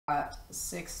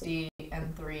60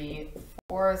 and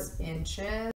 3/4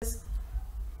 inches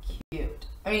cubed.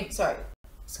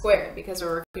 Squared, because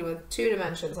we're working with 2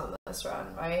 dimensions on this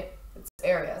one, right? It's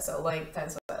area, so length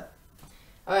times width.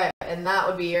 Okay, and that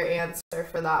would be your answer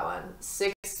for that one.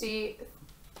 60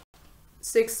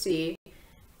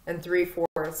 and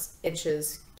 3/4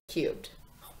 inches cubed.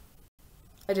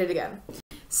 I did it again.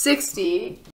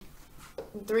 60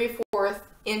 3/4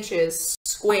 inches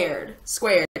squared.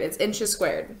 It's inches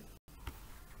squared.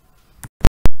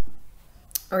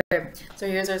 Okay, so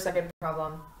here's our second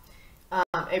problem.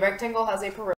 A rectangle has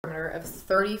a perimeter of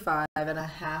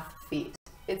 35.5 feet.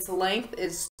 Its length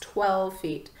is 12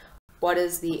 feet. What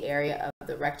is the area of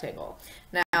the rectangle?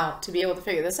 Now, to be able to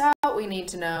figure this out, we need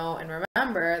to know and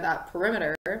remember that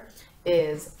perimeter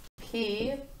is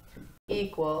P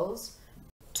equals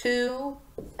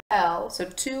 2L, so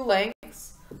 2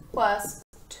 lengths plus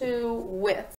 2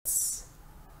 widths.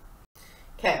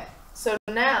 Okay, so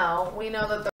now we know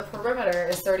that the perimeter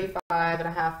is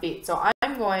 35.5 feet. So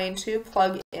I'm going to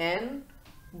plug in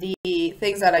the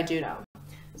things that I do know.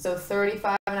 So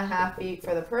 35.5 feet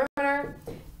for the perimeter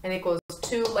and equals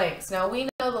 2 lengths. Now we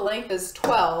know the length is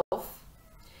 12.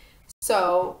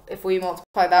 So if we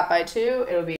multiply that by 2,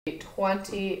 it'll be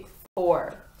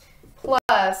 24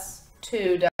 plus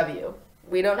 2W.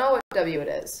 We don't know what W it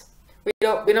is. We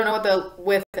don't know what the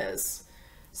width is.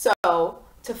 So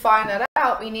to find that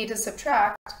out, we need to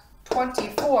subtract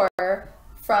 24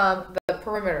 from the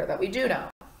perimeter that we do know.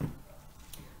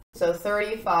 So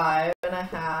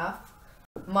 35.5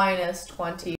 minus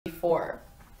 24.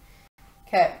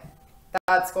 Okay,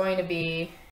 that's going to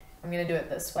be, I'm going to do it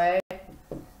this way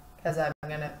because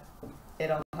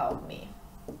it'll help me.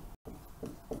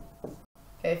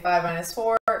 Okay, 5 minus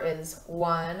 4 is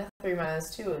 1, 3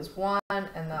 minus 2 is 1,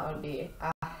 and that would be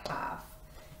a half.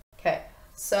 Okay,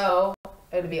 so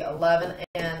it would be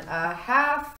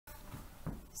 11.5.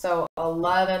 So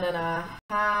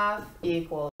 11.5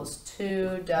 equals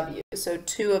 2W, so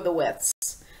 2 of the widths.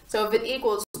 So if it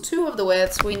equals 2 of the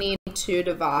widths, we need to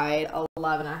divide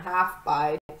 11.5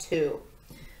 by 2.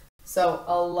 So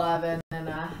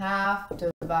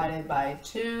 11.5 divided by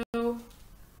 2.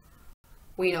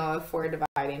 We know if we're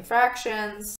dividing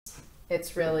fractions,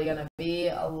 it's really going to be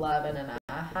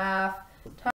 11.5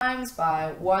 times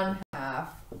by 1/2.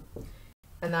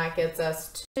 And that gets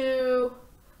us to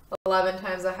 11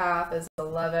 times a half is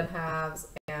 11 halves,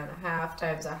 and a half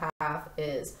times a half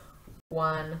is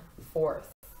 1/4.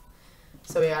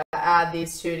 So we got to add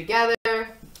these two together.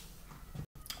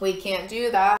 We can't do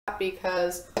that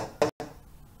because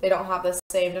they don't have the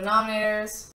same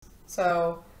denominators.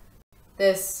 So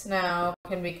this now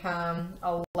can become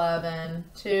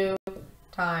 11/2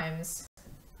 times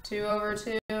 2 over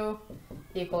 2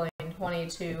 equaling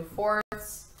 22/4.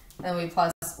 And we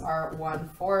plus our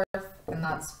 1/4, and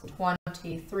that's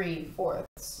 23/4.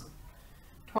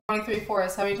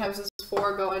 23/4. How many times does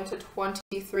 4 go into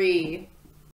 23?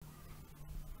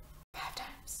 5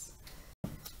 times.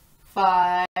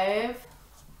 5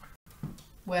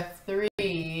 with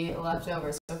 3 left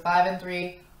over. So 5 and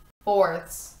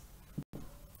 3/4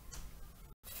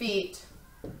 feet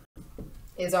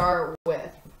is our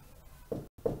width.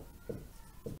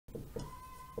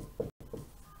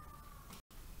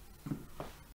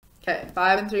 Okay,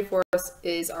 5 and 3/4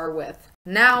 is our width.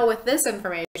 Now with this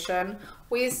information,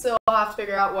 we still have to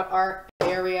figure out what our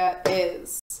area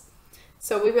is.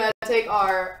 So we've got to take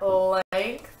our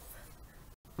length.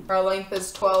 Our length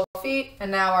is 12 feet,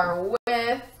 and now our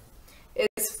width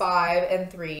is 5 and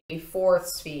 3/4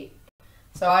 feet.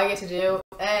 So I get to do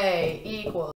A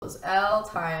equals L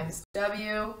times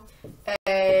W.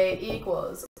 A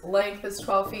equals length is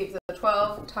 12 feet, so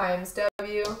 12 times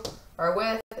W. Our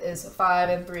width is 5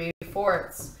 and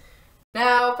 3/4.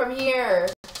 Now from here,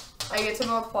 I get to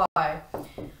multiply.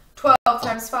 12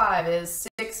 times 5 is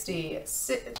 60.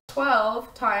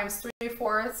 12 times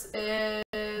 3/4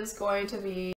 is going to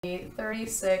be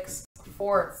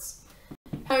 36/4.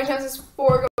 How many times does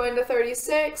 4 go into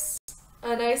 36?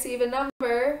 A nice even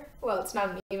number. Well, it's not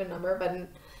an even number, but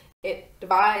it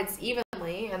divides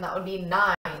evenly, and that would be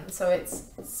 9. So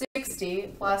it's 60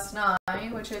 plus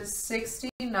 9, which is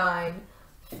 69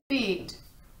 feet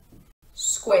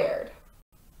squared.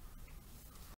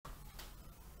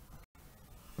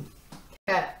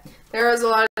 Okay, there was a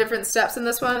lot of different steps in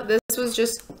this one. This was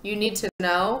just, you need to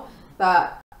know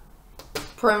that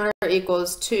perimeter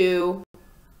equals 2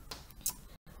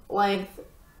 length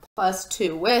plus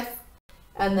 2 width,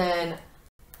 and then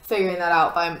figuring that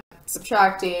out by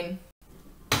subtracting.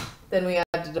 Then we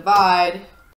had to divide,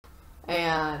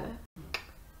 and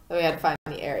then we had to find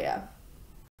the area.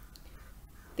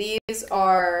 These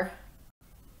are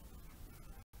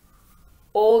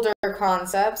older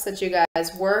concepts that you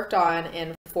guys worked on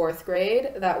in 4th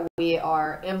grade that we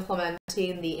are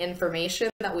implementing the information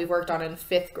that we've worked on in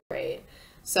 5th grade.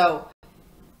 So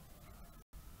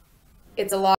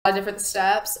it's a lot of different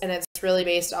steps, and it's really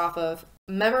based off of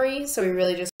memory, so we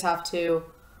really just have to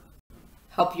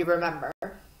help you remember.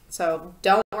 So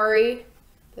don't worry,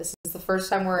 this is the first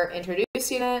time we're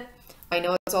introducing it. I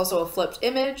know it's also a flipped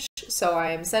image, so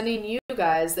I am sending you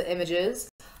guys the images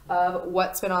of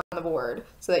what's been on the board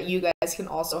so that you guys can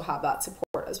also have that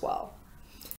support as well.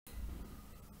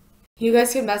 You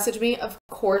guys can message me, of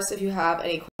course, if you have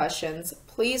any questions.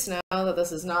 Please know that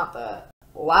this is not the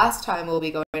last time we'll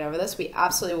be going over this. We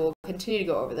absolutely will continue to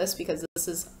go over this because this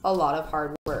is a lot of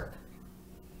hard work.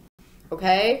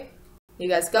 Okay? You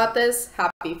guys got this.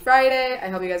 Happy Friday. I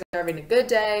hope you guys are having a good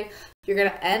day. You're going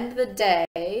to end the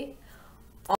day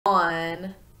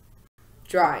on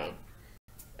drawing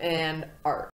and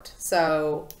art.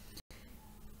 So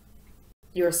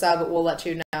your sub will let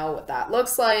you know what that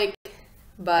looks like,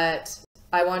 but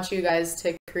I want you guys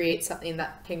to create something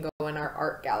that can go in our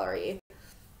art gallery.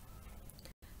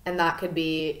 And that could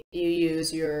be you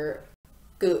use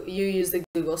the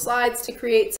Google Slides to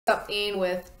create something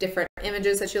with different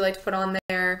images that you like to put on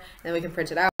there, and then we can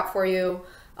print it out for you.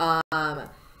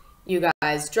 You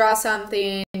guys draw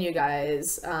something, you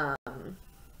guys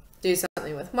do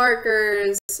something with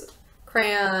markers,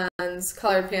 crayons,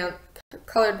 colored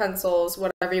pencils,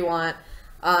 whatever you want.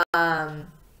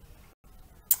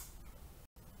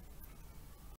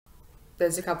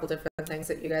 There's a couple different things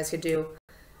that you guys could do,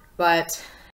 but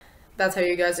that's how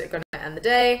you guys are going to end the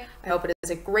day. I hope it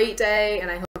is a great day, and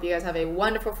I hope you guys have a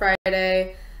wonderful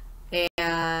Friday.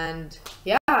 And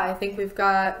yeah, I think we've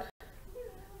got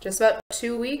just about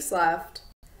 2 weeks left.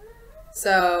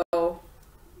 So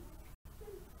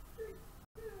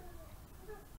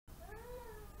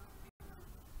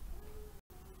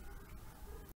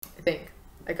I think.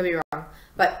 I could be wrong.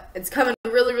 But it's coming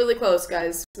really, really close,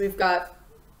 guys. We've got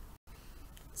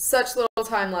such little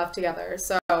time left together.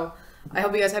 So I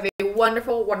hope you guys have a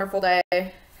wonderful, wonderful day.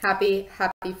 Happy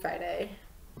Friday.